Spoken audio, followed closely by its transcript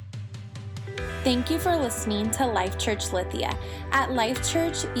Thank you for listening to Life Church Lithia. At Life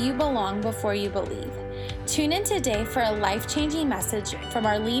Church, you belong before you believe. Tune in today for a life-changing message from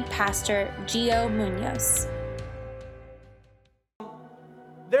our lead pastor, Gio Munoz.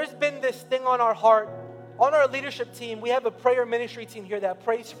 There's been this thing on our heart, on our leadership team. We have a prayer ministry team here that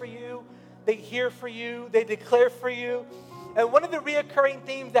prays for you. They hear for you. They declare for you. And one of the reoccurring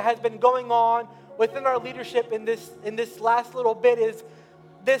themes that has been going on within our leadership in this last little bit is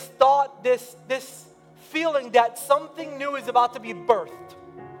this thought, this feeling that something new is about to be birthed.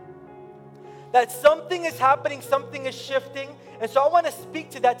 That something is happening, something is shifting. And so I want to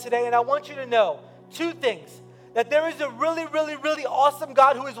speak to that today, and I want you to know two things. That there is a really, really, really awesome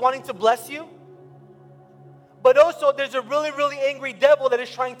God who is wanting to bless you. But also there's a really, really angry devil that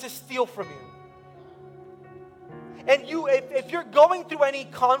is trying to steal from you. And if you're going through any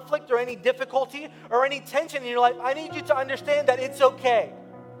conflict or any difficulty or any tension in your life, I need you to understand that it's okay.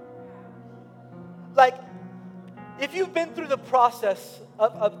 Like, if you've been through the process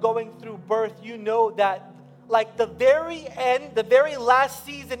of going through birth, you know that like the very end, the very last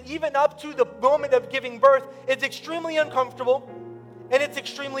season, even up to the moment of giving birth, it's extremely uncomfortable and it's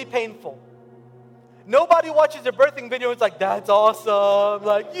extremely painful. Nobody watches a birthing video and it's like, that's awesome.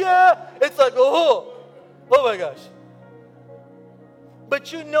 Like, yeah. It's like, oh my gosh.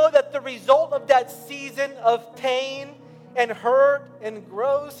 But you know that the result of that season of pain and hurt and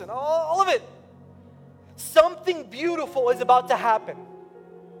gross and all of it, something beautiful is about to happen.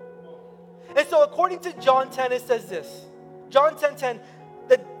 And so according to John 10, it says this. John 10:10,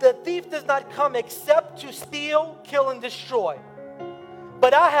 the thief does not come except to steal, kill, and destroy.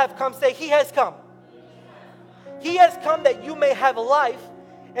 But I have come, say, he has come. He has come that you may have life,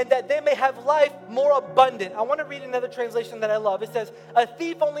 and that they may have life more abundant. I want to read another translation that I love. It says, a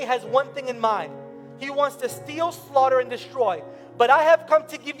thief only has one thing in mind. He wants to steal, slaughter, and destroy. But I have come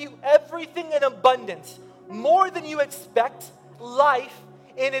to give you everything in abundance, more than you expect, life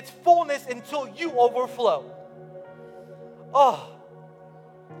in its fullness until you overflow. Oh,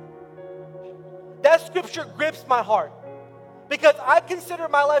 that scripture grips my heart because I consider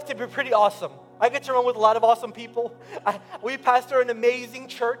my life to be pretty awesome. I get to run with a lot of awesome people. We pastor an amazing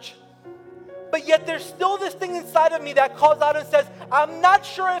church. But yet there's still this thing inside of me that calls out and says, I'm not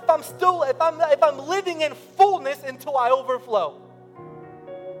sure if I'm living in fullness until I overflow.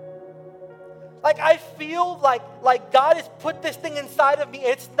 Like I feel like God has put this thing inside of me.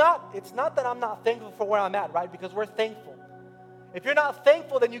 It's not that I'm not thankful for where I'm at, right? Because we're thankful. If you're not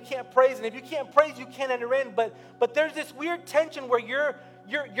thankful, then you can't praise. And if you can't praise, you can't enter in. But there's this weird tension where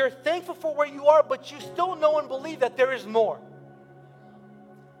you're thankful for where you are, but you still know and believe that there is more.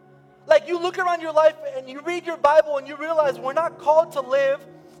 Like you look around your life and you read your Bible and you realize we're not called to live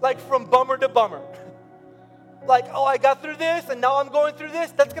like from bummer to bummer. Like, oh, I got through this and now I'm going through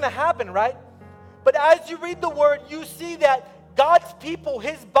this. That's going to happen, right? But as you read the word, you see that God's people,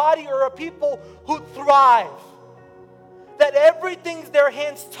 his body, are a people who thrive. That everything their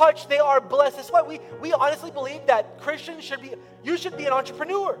hands touch, they are blessed. That's why we honestly believe that Christians should be an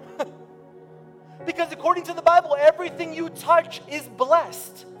entrepreneur. Because according to the Bible, everything you touch is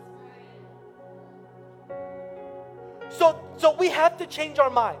blessed. So we have to change our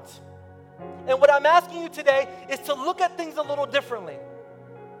minds. And what I'm asking you today is to look at things a little differently.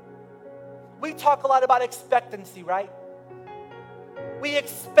 We talk a lot about expectancy, right? We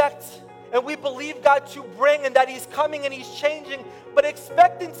expect and we believe God to bring and that he's coming and he's changing. But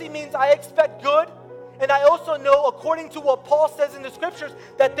expectancy means I expect good. And I also know, according to what Paul says in the scriptures,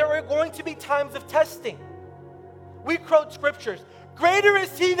 that there are going to be times of testing. We quote scriptures. Greater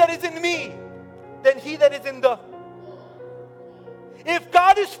is he that is in me than he that is in the... If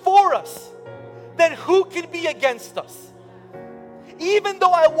God is for us, then who can be against us? Even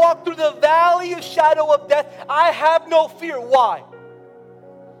though I walk through the valley of shadow of death, I have no fear. Why?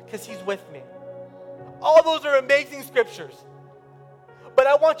 Because he's with me. All those are amazing scriptures. But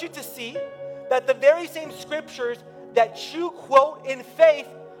I want you to see that the very same scriptures that you quote in faith,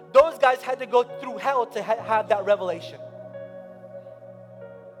 those guys had to go through hell to have that revelation.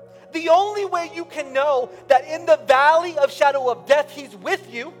 The only way you can know that in the valley of shadow of death, he's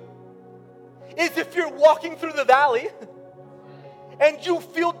with you, is if you're walking through the valley and you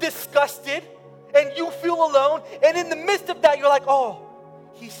feel disgusted and you feel alone. And in the midst of that, you're like, oh,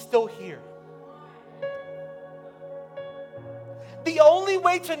 he's still here. The only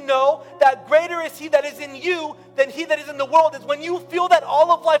way to know that greater is he that is in you than he that is in the world is when you feel that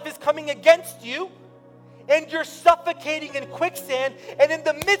all of life is coming against you and you're suffocating in quicksand, and in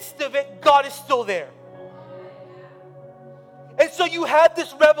the midst of it, God is still there. And so you have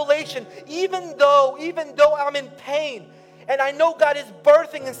this revelation, even though I'm in pain, And I know God is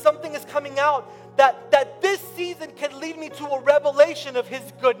birthing and something is coming out that this season can lead me to a revelation of His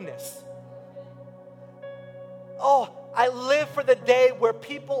goodness. Oh, I live for the day where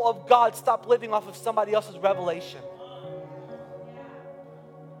people of God stop living off of somebody else's revelation.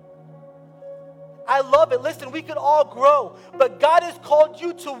 I love it. Listen, we could all grow, but God has called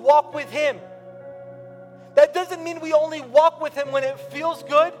you to walk with Him. That doesn't mean we only walk with Him when it feels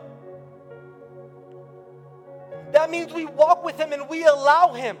good. That means we walk with Him and we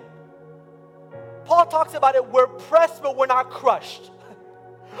allow Him. Paul talks about it, we're pressed but we're not crushed.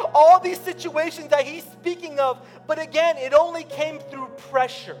 All these situations that he's speaking of, but again, it only came through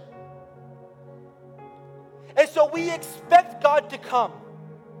pressure. And so we expect God to come.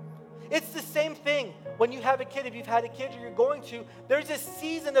 It's the same thing when you have a kid. If you've had a kid or you're going to, there's a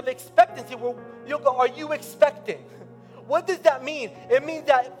season of expectancy where you'll go, are you expecting? What does that mean? It means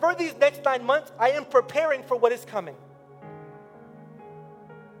that for these next 9 months, I am preparing for what is coming.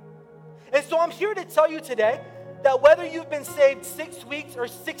 And so I'm here to tell you today that whether you've been saved 6 weeks or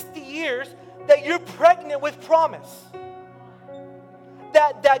 60 years, that you're pregnant with promise.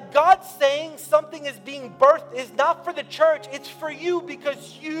 That God saying something is being birthed is not for the church, it's for you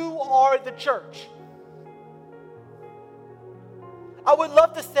because you are the church. I would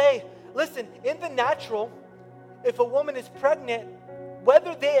love to say, listen, in the natural, if a woman is pregnant,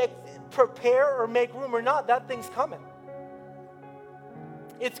 whether they prepare or make room or not, that thing's coming.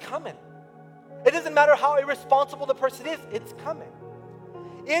 It's coming. It doesn't matter how irresponsible the person is, it's coming.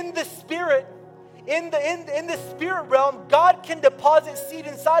 In the spirit, in the spirit realm, God can deposit seed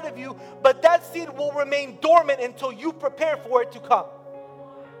inside of you, but that seed will remain dormant until you prepare for it to come.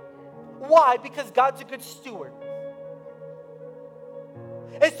 Why? Because God's a good steward.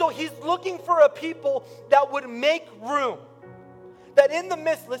 And so He's looking for a people that would make room. That in the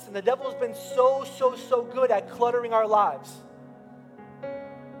midst, listen, the devil has been so good at cluttering our lives.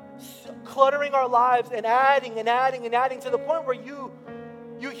 Cluttering our lives and adding to the point where you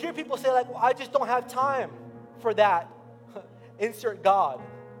hear people say like, well, I just don't have time for that. Insert God.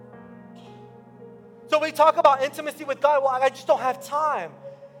 So we talk about intimacy with God. Well, I just don't have time.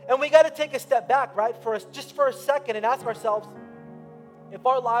 And we got to take a step back, right? Just for a second and ask ourselves, if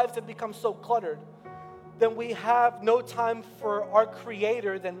our lives have become so cluttered, then we have no time for our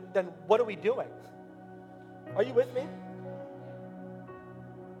Creator, then what are we doing? Are you with me?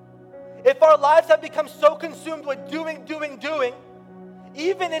 If our lives have become so consumed with doing,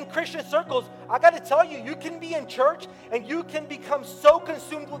 even in Christian circles, I got to tell you, you can be in church and you can become so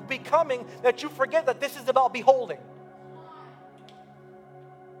consumed with becoming that you forget that this is about beholding.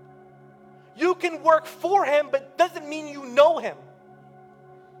 You can work for Him, but doesn't mean you know Him.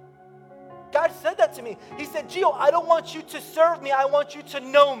 God said that to me. He said, Gio, I don't want you to serve me. I want you to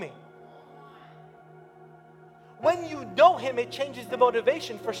know me. When you know Him, it changes the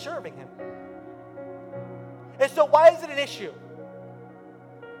motivation for serving Him. And so why is it an issue?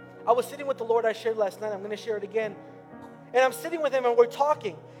 I was sitting with the Lord, I shared last night. I'm going to share it again. And I'm sitting with Him and we're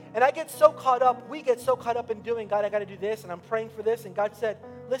talking. And we get so caught up in doing, God, I got to do this. And I'm praying for this. And God said,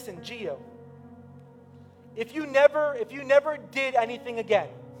 listen, Gio, if you never did anything again,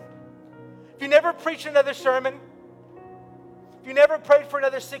 if you never preached another sermon, if you never prayed for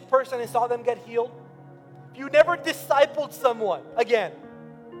another sick person and saw them get healed, if you never discipled someone again,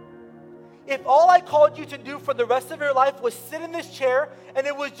 if all I called you to do for the rest of your life was sit in this chair and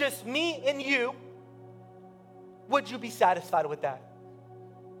it was just me and you, would you be satisfied with that?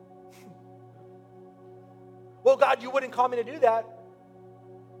 Well, God, you wouldn't call me to do that.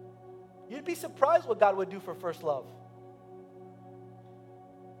 You'd be surprised what God would do for First Love.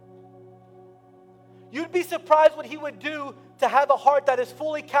 You'd be surprised what He would do to have a heart that is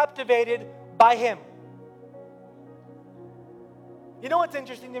fully captivated by Him. You know what's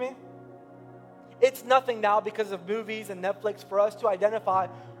interesting to me? It's nothing now because of movies and Netflix for us to identify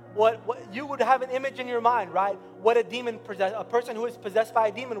what you would have an image in your mind, right? What a person who is possessed by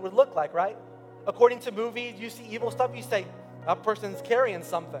a demon would look like, right? According to movies, you see evil stuff, you say, that person's carrying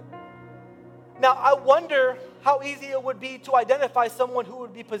something. Now, I wonder how easy it would be to identify someone who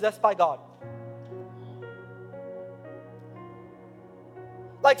would be possessed by God.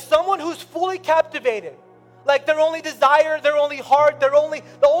 Like someone who's fully captivated. Like their only desire, their only heart, the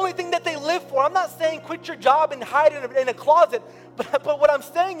only thing that they live for. I'm not saying quit your job and hide in a closet. But what I'm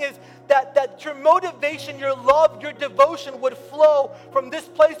saying is that your motivation, your love, your devotion would flow from this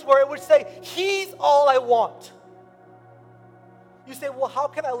place where it would say, He's all I want. You say, well, how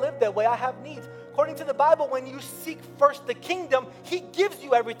can I live that way? I have needs. According to the Bible, when you seek first the kingdom, He gives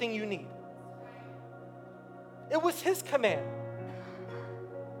you everything you need. It was His command.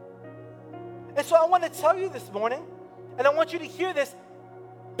 And so I want to tell you this morning And I want you to hear this.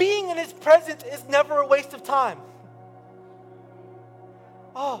 Being in his presence is never a waste of time.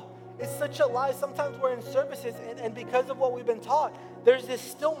 Oh, it's such a lie. Sometimes we're in services, and because of what we've been taught, there's this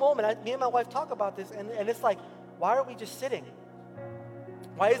still moment. Me and my wife talk about this, and it's like, why are we just sitting?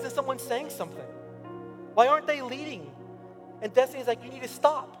 Why isn't someone saying something? Why aren't they leading? And Destiny's like, you need to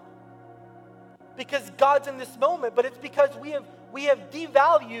stop. Because God's in this moment, but it's because we have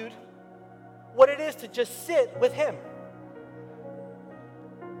devalued what it is to just sit with him.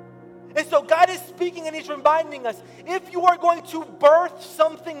 And so God is speaking and he's reminding us, if you are going to birth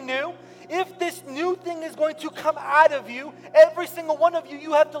something new, if this new thing is going to come out of you, every single one of you,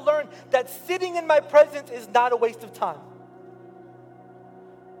 you have to learn that sitting in my presence is not a waste of time.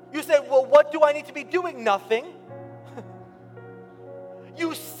 You say, well, what do I need to be doing? Nothing.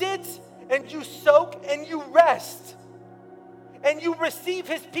 You sit and you soak and you rest. And you receive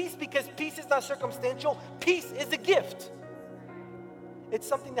his peace, because peace is not circumstantial. Peace is a gift. It's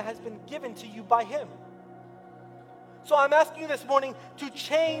something that has been given to you by him. So I'm asking you this morning to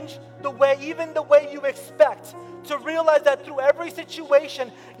change even the way you expect. To realize that through every situation,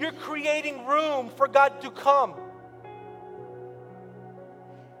 you're creating room for God to come.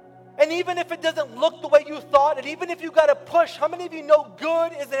 And even if it doesn't look the way you thought, and even if you got to push, how many of you know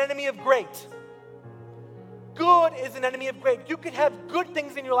good is an enemy of great? Good is an enemy of great. You could have good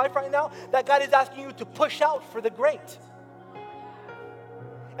things in your life right now that God is asking you to push out for the great.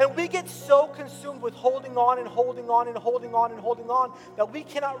 And we get so consumed with holding on and holding on and holding on and holding on that we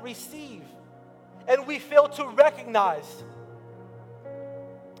cannot receive. And we fail to recognize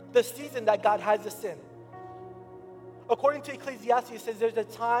the season that God has us in. According to Ecclesiastes, it says there's a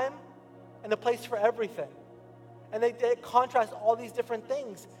time and a place for everything. And they contrast all these different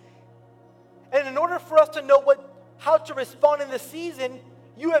things. And in order for us to know how to respond in the season,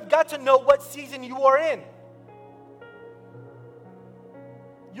 you have got to know what season you are in.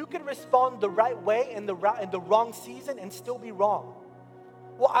 You can respond the right way in the wrong season and still be wrong.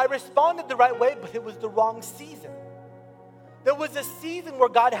 Well, I responded the right way, but it was the wrong season. There was a season where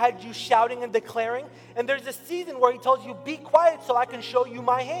God had you shouting and declaring, and there's a season where he tells you, be quiet so I can show you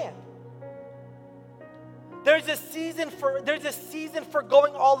my hand. There's a season for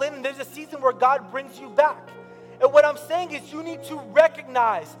going all in, and there's a season where God brings you back. And what I'm saying is you need to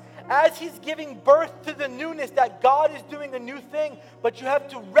recognize as he's giving birth to the newness that God is doing a new thing, but you have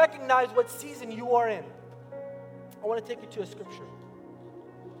to recognize what season you are in. I want to take you to a scripture.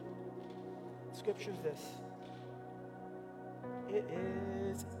 Scripture is this. It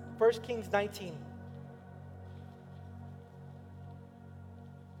is 1 Kings 19.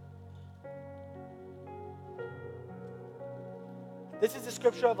 This is the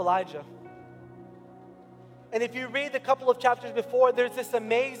scripture of Elijah. And if you read the couple of chapters before, there's this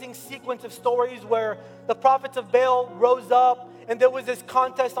amazing sequence of stories where the prophets of Baal rose up, and there was this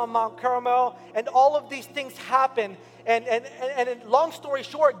contest on Mount Carmel, and all of these things happen. And long story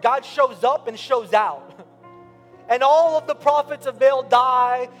short, God shows up and shows out. And all of the prophets of Baal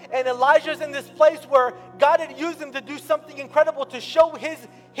die, and Elijah's in this place where God had used him to do something incredible to show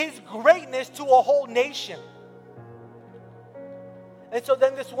his greatness to a whole nation. And so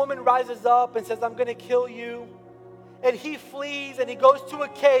then this woman rises up and says, I'm going to kill you. And he flees and he goes to a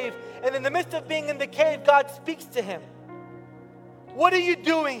cave. And in the midst of being in the cave, God speaks to him. What are you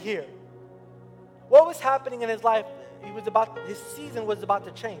doing here? What was happening in his life? His season was about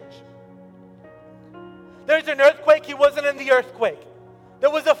to change. There's an earthquake, he wasn't in the earthquake.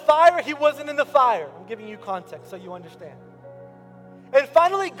 There was a fire, he wasn't in the fire. I'm giving you context so you understand. And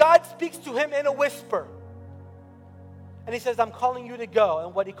finally, God speaks to him in a whisper. And he says, I'm calling you to go.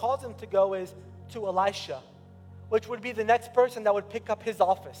 And what he calls him to go is to Elisha, which would be the next person that would pick up his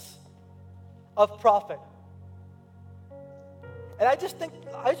office of prophet. And I just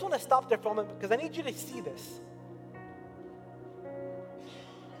want to stop there for a moment because I need you to see this.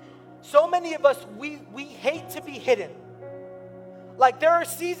 So many of us, we hate to be hidden. Like there are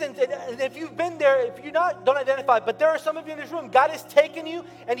seasons, and if you've been there, if you're not, don't identify, but there are some of you in this room, God has taken you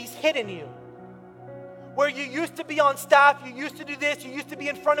and he's hidden you. Where you used to be on staff, you used to do this, you used to be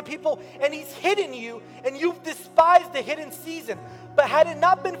in front of people, and he's hidden you, and you've despised the hidden season. But had it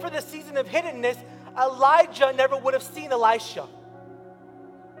not been for the season of hiddenness, Elijah never would have seen Elisha.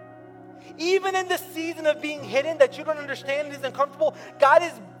 Even in the season of being hidden that you don't understand and is uncomfortable, God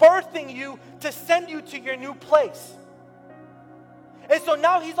is birthing you to send you to your new place. And so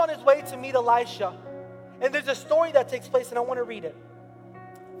now he's on his way to meet Elisha. And there's a story that takes place, and I want to read it.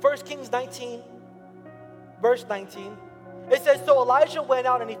 1 Kings 19. Verse 19, it says, so Elijah went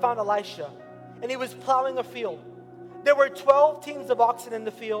out and he found Elisha, and he was plowing a field. There were 12 teams of oxen in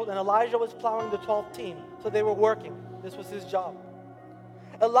the field, and Elijah was plowing the 12th team, so they were working. This was his job.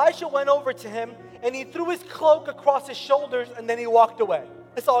 Elisha went over to him and he threw his cloak across his shoulders and then he walked away.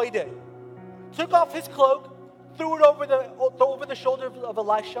 That's all he did. Took off his cloak, threw it over the shoulder of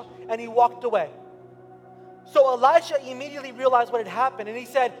Elisha, and he walked away. So Elisha immediately realized what had happened, and he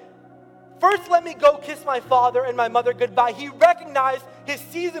said, first let me go kiss my father and my mother goodbye. He recognized his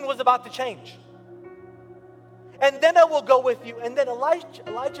season was about to change. And then I will go with you. And then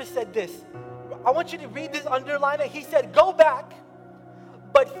Elijah said this. I want you to read this, underline it. He said, go back,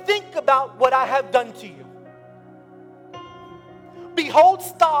 but think about what I have done to you. Behold,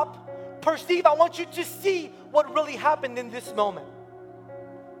 stop, perceive. I want you to see what really happened in this moment.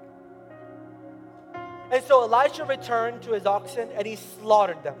 And so Elisha returned to his oxen and he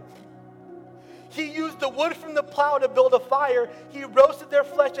slaughtered them. He used the wood from the plow to build a fire. He roasted their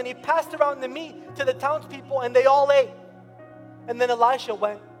flesh and he passed around the meat to the townspeople and they all ate. And then Elisha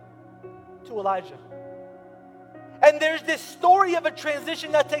went to Elijah. And there's this story of a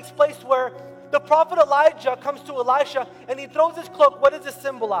transition that takes place where the prophet Elijah comes to Elisha and he throws his cloak. What does it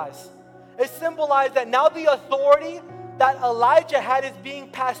symbolize? It symbolized that now the authority that Elijah had is being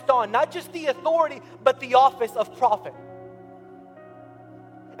passed on. Not just the authority, but the office of prophet.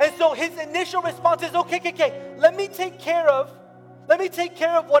 And so his initial response is, okay, let me take care of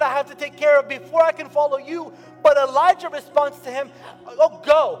what I have to take care of before I can follow you. But Elijah responds to him, oh,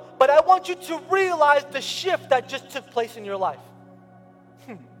 go. But I want you to realize the shift that just took place in your life.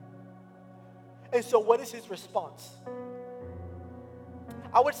 And so what is his response?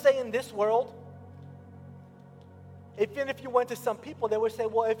 I would say in this world, even if you went to some people, they would say,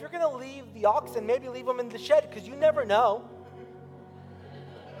 well, if you're going to leave the oxen, maybe leave them in the shed because you never know.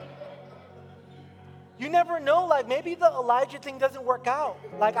 You never know, like maybe the Elijah thing doesn't work out.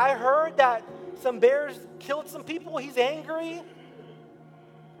 Like I heard that some bears killed some people. He's angry.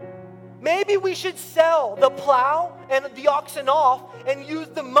 Maybe we should sell the plow and the oxen off and use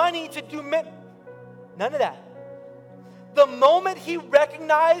the money to do none of that. The moment he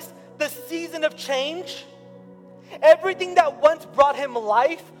recognized the season of change, everything that once brought him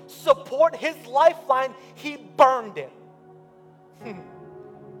life, support, his lifeline, he burned it.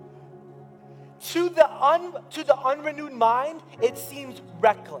 To the unrenewed mind, it seems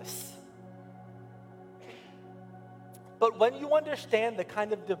reckless. But when you understand the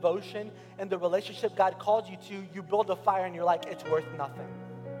kind of devotion and the relationship God calls you to, you build a fire and you're like, it's worth nothing.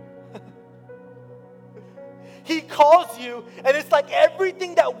 He calls you and it's like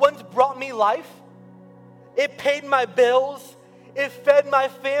everything that once brought me life, it paid my bills, it fed my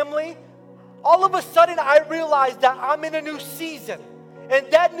family. All of a sudden I realized that I'm in a new season. And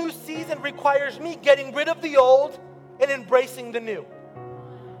that new season requires me getting rid of the old and embracing the new.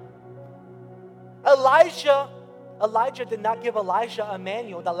 Elijah did not give Elisha a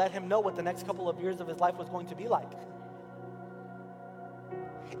manual that let him know what the next couple of years of his life was going to be like.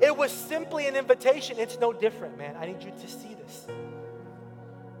 It was simply an invitation. It's no different, man. I need you to see this.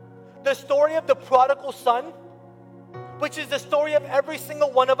 The story of the prodigal son, which is the story of every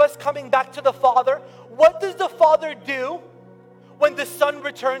single one of us coming back to the Father. What does the Father do when the son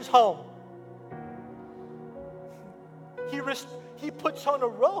returns home? He puts on a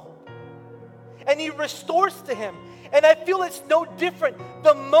robe and he restores to him. And I feel it's no different.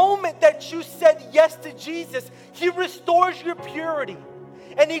 The moment that you said yes to Jesus, he restores your purity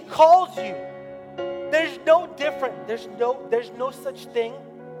and he calls you. There's no different. There's no such thing.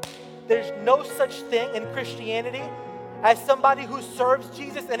 There's no such thing in Christianity as somebody who serves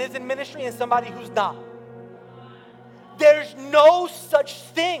Jesus and is in ministry and somebody who's not. There's no such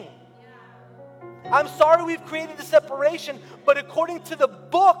thing. I'm sorry we've created a separation, but according to the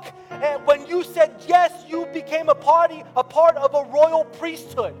book, when you said yes, you became a part of a royal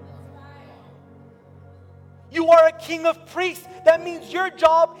priesthood. You are a king of priests. That means your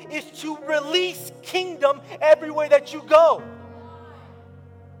job is to release kingdom everywhere that you go.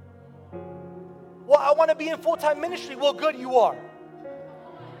 Well, I want to be in full-time ministry. Well, good, you are.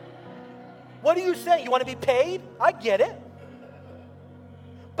 What are you saying? You want to be paid? I get it.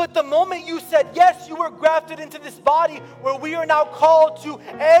 But the moment you said yes, you were grafted into this body where we are now called to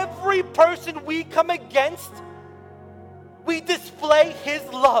every person we come against, we display his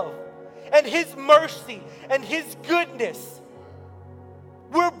love and his mercy and his goodness.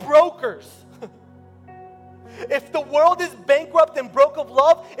 We're brokers. If the world is bankrupt and broke of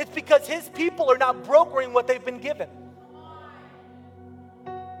love, it's because his people are not brokering what they've been given.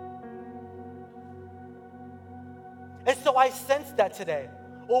 And so I sense that today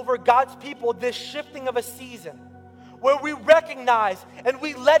over God's people, this shifting of a season where we recognize and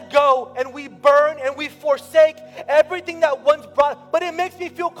we let go and we burn and we forsake everything that once brought. But it makes me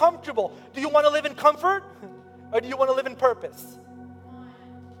feel comfortable. Do you want to live in comfort? Or do you want to live in purpose?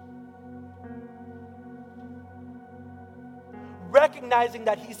 Recognizing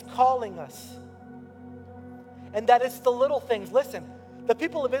that He's calling us. And that it's the little things. Listen, the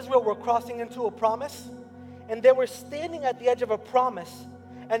people of Israel were crossing into a promise, and they were standing at the edge of a promise.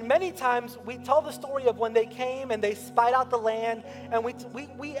 And many times we tell the story of when they came and they spied out the land, and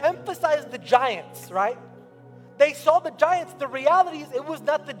we emphasize the giants, right? They saw the giants. The reality is it was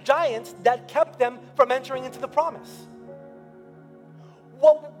not the giants that kept them from entering into the promise.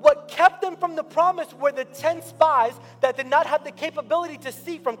 What kept them from the promise were the 10 spies that did not have the capability to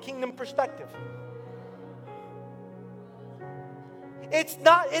see from kingdom perspective. It's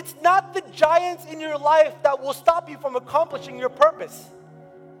not the giants in your life that will stop you from accomplishing your purpose.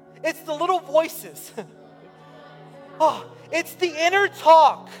 It's the little voices. It's the inner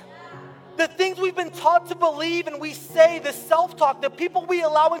talk. The things we've been taught to believe and we say, the self-talk, the people we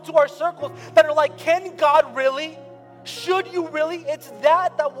allow into our circles that are like, can God really? Should you really? It's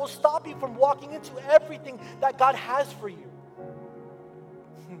that will stop you from walking into everything that God has for you.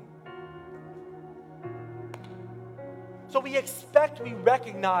 So we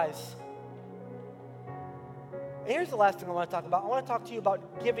recognize. And here's the last thing I want to talk about. I want to talk to you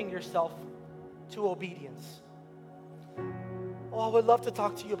about giving yourself to obedience. I would love to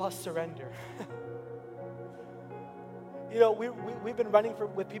talk to you about surrender. We've been running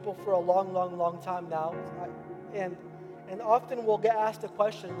with people for a long time now. And often we'll get asked a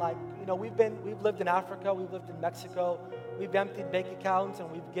question like, we've lived in Africa, we've lived in Mexico, we've emptied bank accounts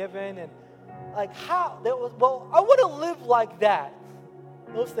and we've given, and like how? I want to live like that.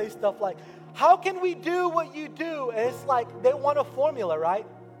 They'll say stuff like, how can we do what you do? And it's like they want a formula, right?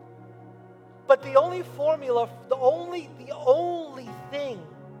 But the only formula, the only thing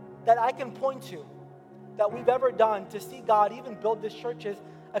that I can point to that we've ever done to see God even build this church is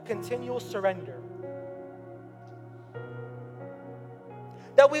a continual surrender.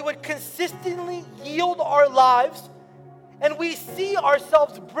 That we would consistently yield our lives, and we see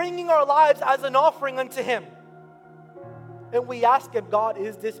ourselves bringing our lives as an offering unto Him. And we ask Him, God,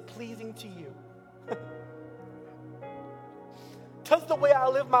 is this pleasing to you? Does the way I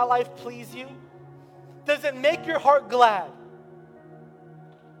live my life please you? Does it make your heart glad?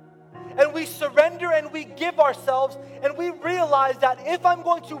 And we surrender and we give ourselves, and we realize that if I'm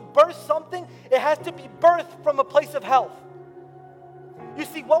going to birth something, it has to be birthed from a place of health. You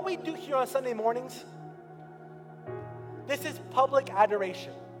see, what we do here on Sunday mornings, this is public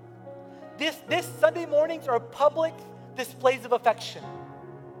adoration. This Sunday mornings are public displays of affection.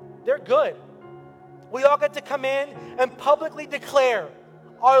 They're good. We all get to come in and publicly declare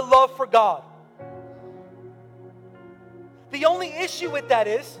our love for God. The only issue with that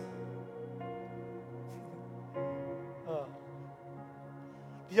is,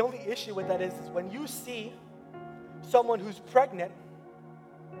 when you see someone who's pregnant,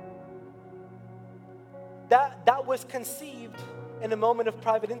 that was conceived in a moment of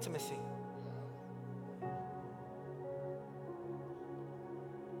private intimacy.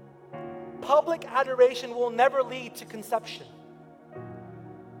 Public adoration will never lead to conception.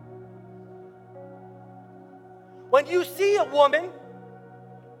 When you see a woman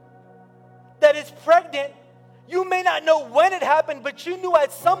that is pregnant, you may not know when it happened, but you knew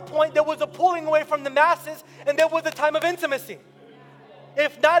at some point there was a pulling away from the masses and there was a time of intimacy.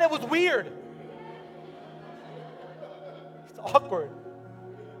 If not, it was weird. It's awkward.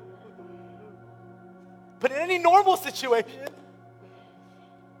 But in any normal situation.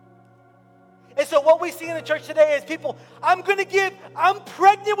 And so what we see in the church today is people, I'm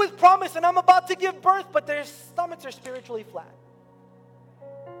pregnant with promise and I'm about to give birth, but their stomachs are spiritually flat.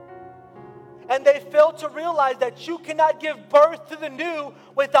 And they fail to realize that you cannot give birth to the new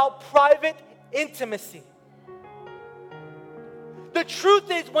without private intimacy. The truth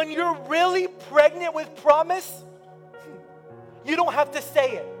is, when you're really pregnant with promise, you don't have to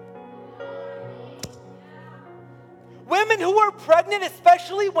say it. Women who are pregnant,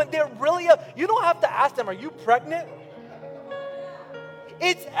 especially when they're really you don't have to ask them, are you pregnant?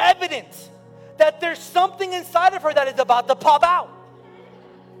 It's evident that there's something inside of her that is about to pop out.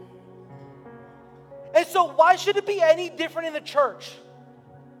 And so why should it be any different in the church?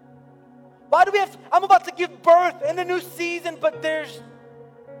 Why do we have, I'm about to give birth in a new season, but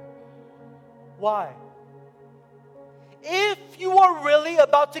why? If you are really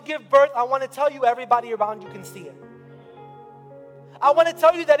about to give birth, I want to tell you, everybody around you can see it. I want to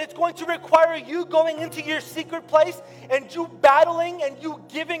tell you that it's going to require you going into your secret place and you battling and you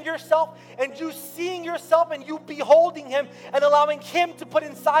giving yourself and you seeing yourself and you beholding Him and allowing Him to put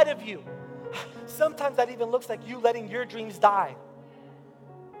inside of you. Sometimes that even looks like you letting your dreams die.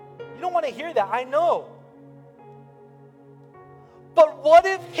 You don't want to hear that, I know. But what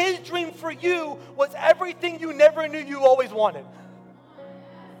if his dream for you was everything you never knew you always wanted?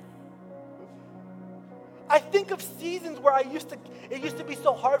 I think of seasons where it used to be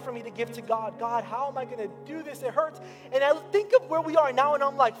so hard for me to give to God. God, how am I going to do this? It hurts. And I think of where we are now, and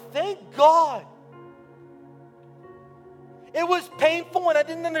I'm like, thank God. It was painful, and I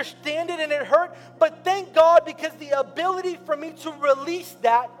didn't understand it, and it hurt. But thank God, because the ability for me to release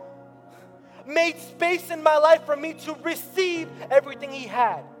that made space in my life for me to receive everything he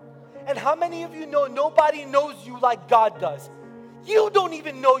had. And how many of you know nobody knows you like God does? You don't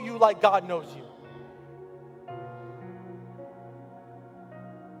even know you like God knows you.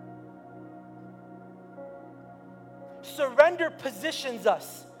 Surrender positions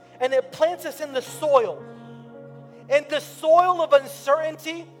us, and it plants us in the soil. And the soil of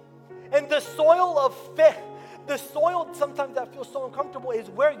uncertainty and the soil of faith, the soil sometimes that feels so uncomfortable is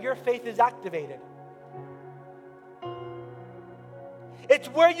where your faith is activated. It's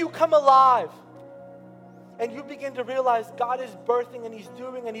where you come alive. And you begin to realize God is birthing and he's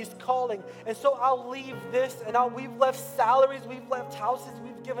doing and he's calling. And so I'll leave this, and we've left salaries, we've left houses,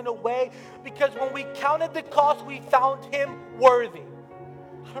 we've given away, because when we counted the cost, we found him worthy.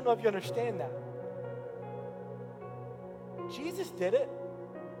 I don't know if you understand that. Jesus did it.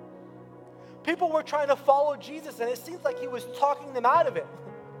 People were trying to follow Jesus, and it seems like he was talking them out of it.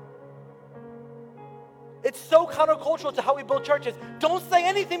 It's so countercultural to how we build churches. Don't say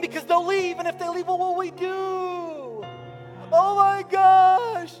anything because they'll leave, and if they leave, what will we do? Oh my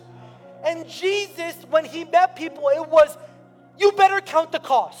gosh. And Jesus, when he met people, it was, you better count the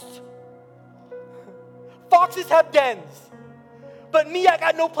cost. Foxes have dens, but me, I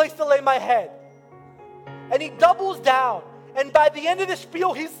got no place to lay my head. And he doubles down, and by the end of the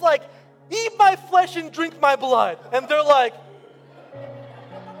spiel, he's like, eat my flesh and drink my blood. And they're like,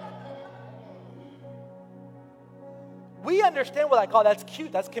 we understand what I call that's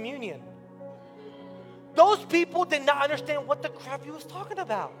cute, that's communion. Those people did not understand what the crap he was talking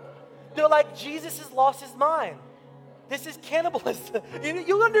about. They're like, Jesus has lost his mind. This is cannibalism.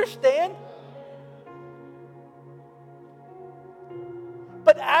 You understand?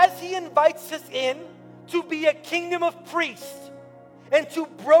 But as he invites us in to be a kingdom of priests and to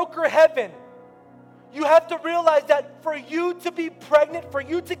broker heaven, you have to realize that for you to be pregnant, for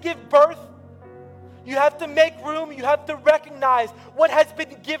you to give birth, you have to make room, you have to recognize what has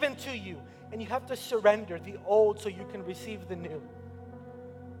been given to you, and you have to surrender the old so you can receive the new.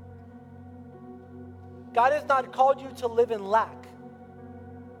 God has not called you to live in lack.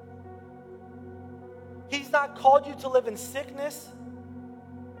 He's not called you to live in sickness.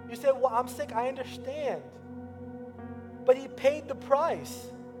 You say, well, I'm sick, I understand. But he paid the price.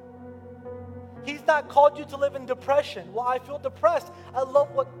 He's not called you to live in depression. Well, I feel depressed. I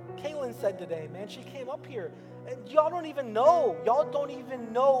love what Kaylin said today, man. She came up here. And y'all don't even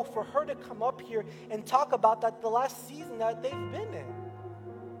know for her to come up here and talk about that the last season that they've been in.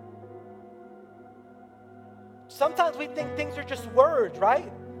 Sometimes we think things are just words,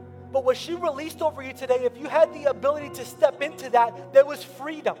 right? But what she released over you today, if you had the ability to step into that, there was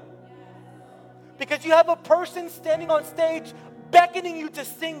freedom. Because you have a person standing on stage beckoning you to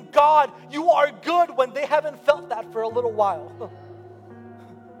sing, God, you are good, when they haven't felt that for a little while.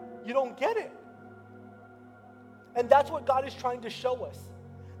 You don't get it. And that's what God is trying to show us.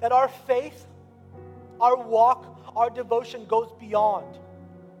 That our faith, our walk, our devotion goes beyond.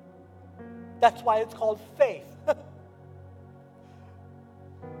 That's why it's called faith.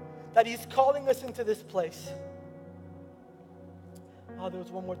 That he's calling us into this place. Oh, there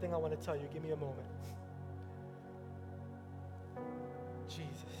was one more thing I want to tell you. Give me a moment. Jesus.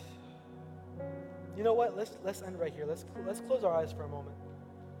 You know what? Let's end right here. Let's close our eyes for a moment.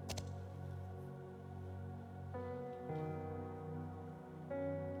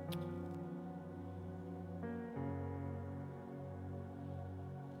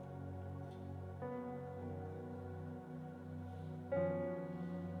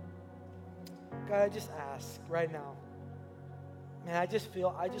 God, I just ask right now. Man, I just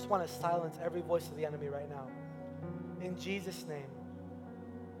want to silence every voice of the enemy right now. In Jesus' name.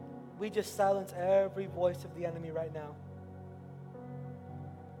 We just silence every voice of the enemy right now.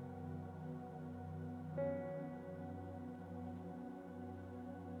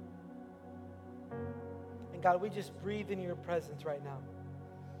 And God, we just breathe in your presence right now.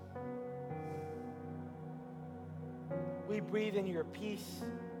 We breathe in your peace.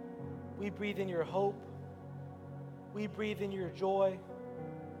 We breathe in your hope. We breathe in your joy.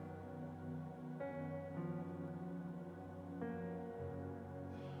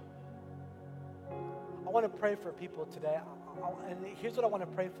 I want to pray for people today. And here's what I want to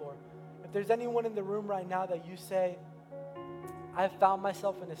pray for. If there's anyone in the room right now that you say, I found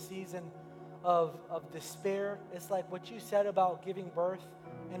myself in a season of despair. It's like what you said about giving birth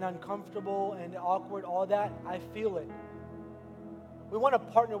and uncomfortable and awkward, all that, I feel it. We want to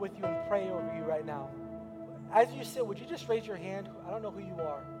partner with you and pray over you right now. As you sit, would you just raise your hand? I don't know who you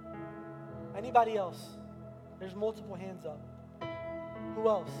are. Anybody else? There's multiple hands up. Who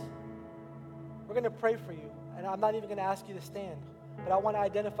else? We're going to pray for you. And I'm not even going to ask you to stand, but I want to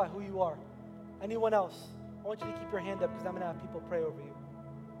identify who you are. Anyone else? I want you to keep your hand up because I'm going to have people pray over you.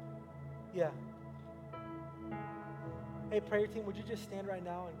 Yeah. Hey, prayer team, would you just stand right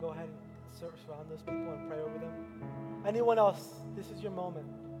now and go ahead and surround those people and pray over them? Anyone else? This is your moment.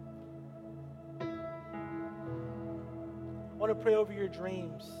 I want to pray over your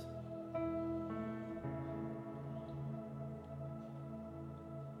dreams.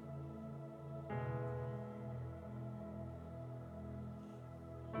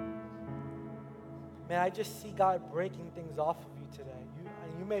 Man, I just see God breaking things off of you today.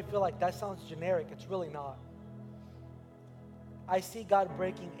 You may feel like that sounds generic. It's really not. I see God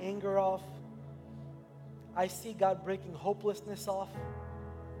breaking anger off. I see God breaking hopelessness off.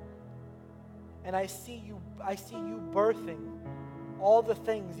 And I see you birthing all the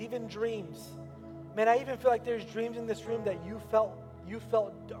things, even dreams. Man, I even feel like there's dreams in this room that you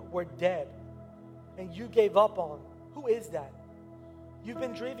felt were dead and you gave up on. Who is that? You've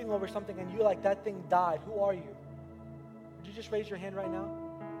been dreaming over something and you're like, that thing died. Who are you? Would you just raise your hand right now?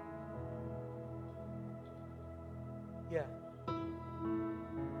 Yeah.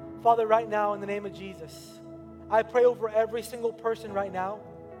 Father, right now, in the name of Jesus, I pray over every single person right now,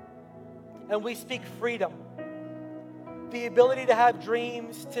 and we speak freedom. The ability to have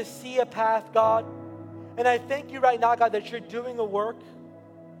dreams, to see a path, God. And I thank you right now, God, that you're doing a work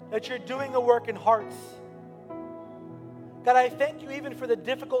in hearts. God, I thank you even for the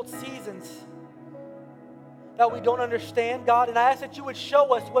difficult seasons that we don't understand, God. And I ask that you would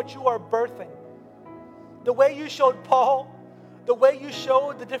show us what you are birthing. The way you showed Paul, the way you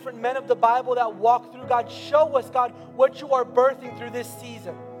showed the different men of the Bible that walked through, God, show us, God, what you are birthing through this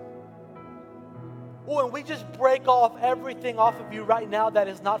season. Oh, and we just break off everything off of you right now that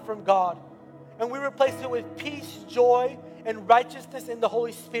is not from God. And we replace it with peace, joy, and righteousness in the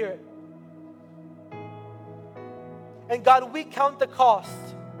Holy Spirit. And God, we count the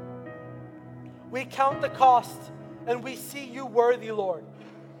cost. We count the cost, and we see you worthy, Lord.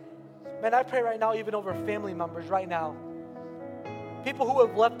 Man, I pray right now, even over family members right now. People who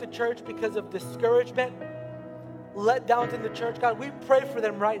have left the church because of discouragement, letdowns in the church. God, we pray for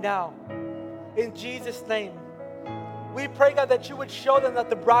them right now. In Jesus' name. We pray, God, that you would show them that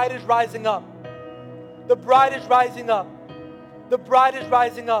the bride is rising up. The bride is rising up. The bride is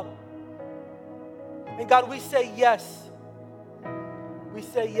rising up. And God, we say yes. We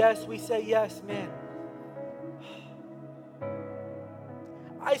say yes. We say yes, man.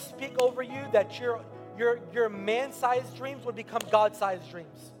 I speak over you that your man-sized dreams would become God-sized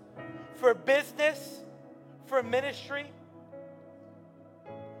dreams. For business, for ministry.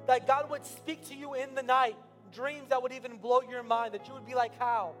 That God would speak to you in the night. Dreams that would even blow your mind. That you would be like,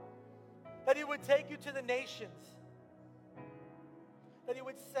 how? That He would take you to the nations. That He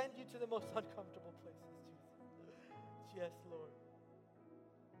would send you to the most uncomfortable places. Jesus. Yes, Lord.